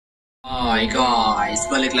Hai guys,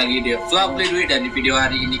 balik lagi di vlog Lidwi dan di video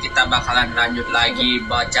hari ini kita bakalan lanjut lagi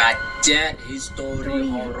baca chat history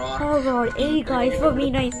horror. Hey guys, for me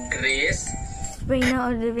nice. Grace, Right now,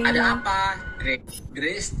 ada apa?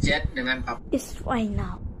 Grace chat dengan papa. It's right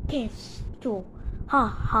now. Guess to ha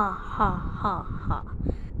ha ha ha ha.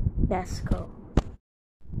 Let's go.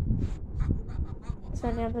 So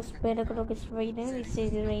now the spider clock is right now. It says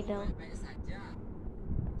it right now.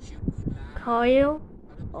 Kyle,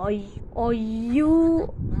 are you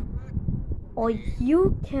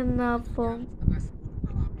cannot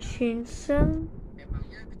Chinson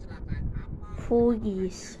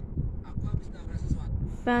Voorhess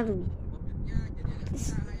family.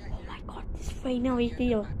 Oh my god, this right now is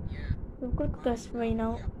real. We've got guys right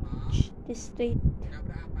now. This state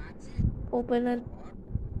open it.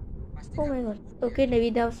 Oh my god. Okay, maybe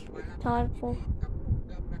that's time for.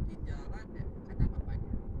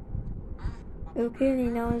 Okay,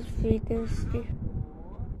 now it's later.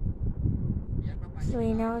 So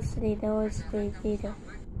now it's later. It's later.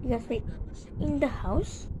 You guys wait in the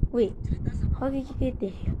house? Wait, how did you get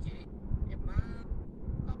there?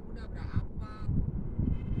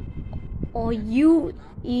 Or you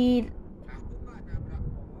eat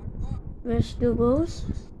vegetables?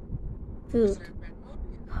 Food.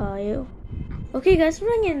 Kyle. Okay guys,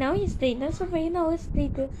 bring it now. It's later. So right now it's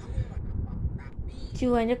later.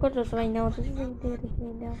 I got this right now. Just right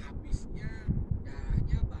now.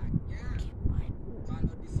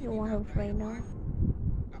 You want it right now?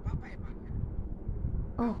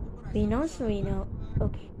 Oh, Reno.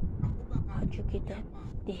 Okay. How'd you get that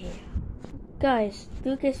there? Guys,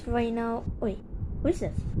 do this right now. Wait, what is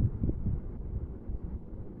this?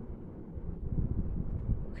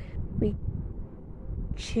 Wait.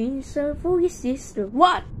 Chainsaw for his sister.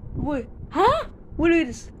 What? Wait, huh? What is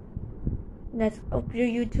this? That's up to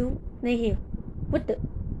YouTube. Right here.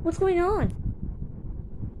 What's going on?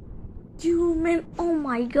 Dude, man, oh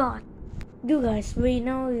my god. Dude, guys, wait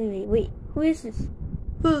now. Wait, who is this?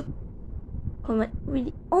 Comment.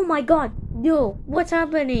 Oh my god. Yo, what's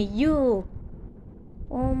happening? Yo.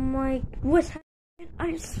 Oh my, what's happening?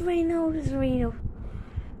 I just right now. This right now.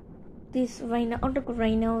 This right now. On the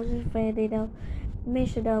right now. This right now.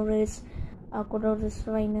 Make sure that is. I'll go down this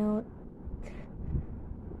right now.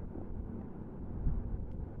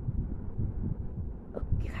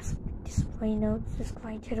 Right now, just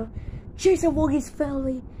right here. Jason Voorhess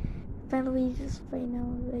family just right now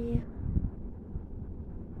right here.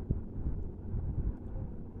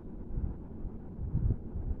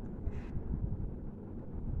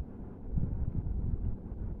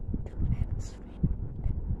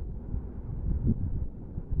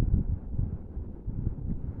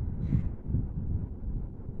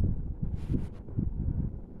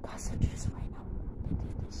 Guys, just right now.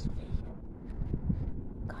 This video.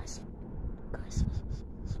 Guys.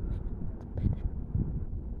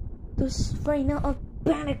 This right now a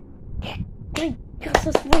panic. Hey, guys,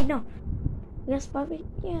 right now. Yes, Bobby.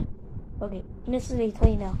 Yeah. Okay, this is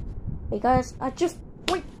right now. Hey guys, I just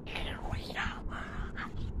wait right now.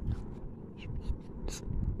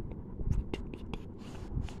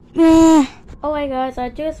 Oh my guys, I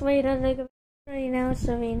just waited like right now.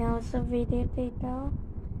 So right now, so we did it now,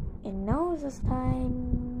 and now it's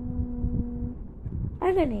time.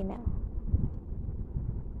 I'm gonna now.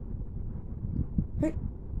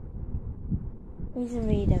 He's a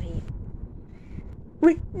reader here.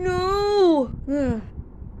 Wait, no!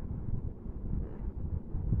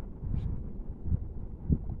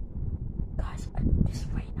 Guys, this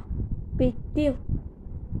right now. Big deal.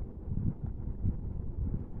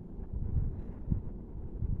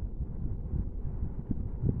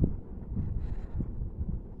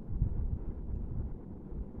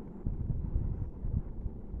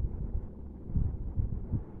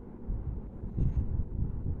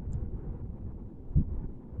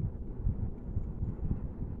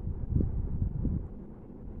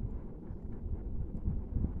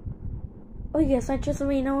 Oh yes, I just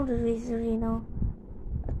know the reason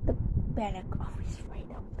at the back office right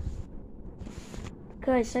now.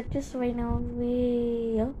 Guys, I just right now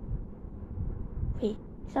wait,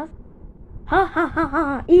 stop.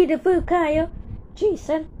 Ha, eat the food, Kyle.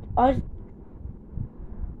 Jason or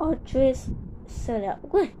Trace set up.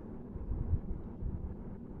 What?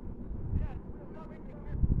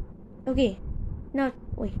 Okay. Now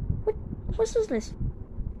wait. What's this?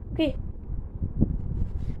 Okay.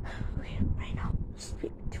 Right now,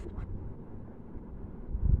 sleep too much.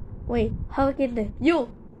 Wait, how I get there? Yo,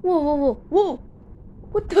 whoa!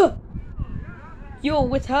 What the? Yo,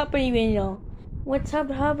 what's happening right now? What's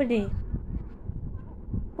happening?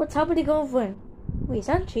 What's happening, girlfriend? Wait, is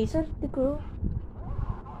that Jason, the girl?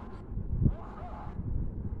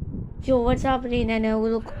 Yo, what's happening? And I will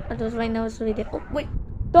look at those right now. So video. Oh wait,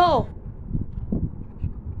 go.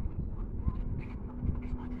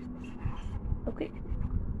 Okay.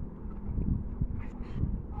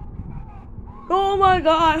 Oh my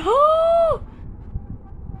God! Oh!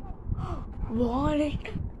 What?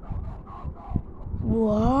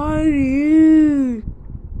 What?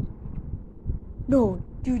 No,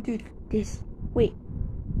 dude, this. Wait,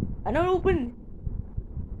 I don't open.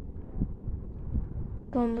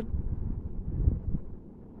 Come.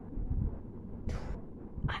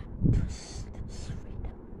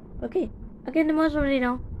 Okay, I get the most already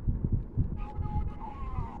now.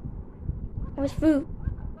 Where's food?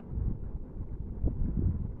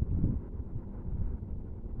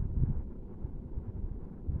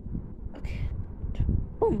 Okay.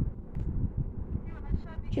 Boom.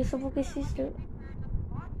 Just focus, sister.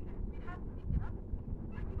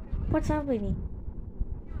 What's happening?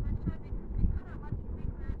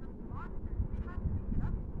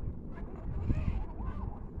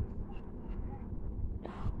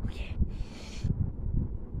 Okay.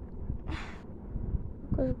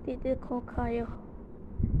 Because they did call Kyle.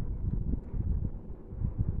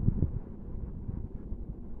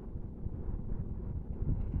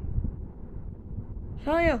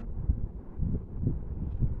 Kyle.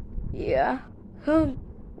 Yeah. Help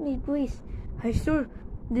me, please. I sure.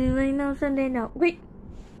 Do right now, Sunday now. Wait.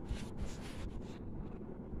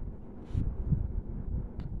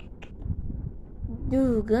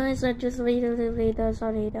 Dude, guys, I just later.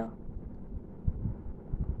 Sorry now.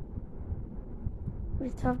 We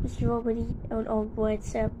talked to Stromedy on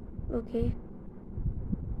WhatsApp. Okay.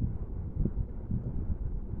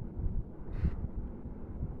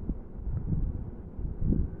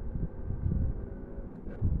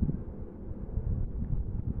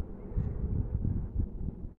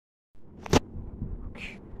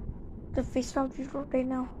 The face out is right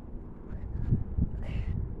now. Okay.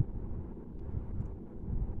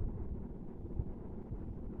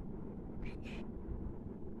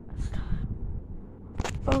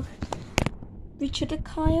 Okay. Richard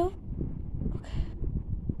Kyle. Okay.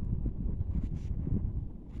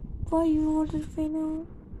 Why you want to right now?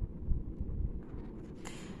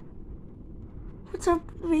 Okay. What's up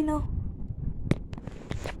right now?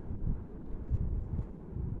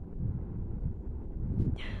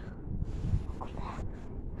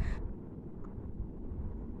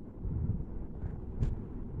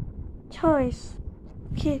 Choice.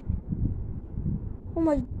 Okay. Oh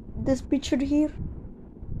my, this picture here.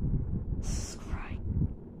 This is right.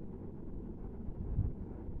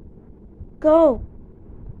 Go.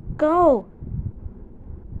 Go.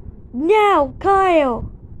 Now,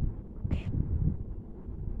 Kyle. Okay.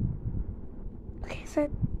 Okay,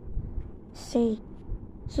 set. Say.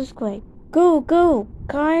 Subscribe. Go,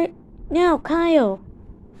 Kyle. Now, Kyle.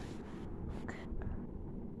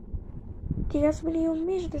 Do you guys really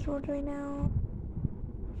miss this world right now?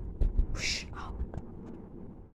 Whoosh.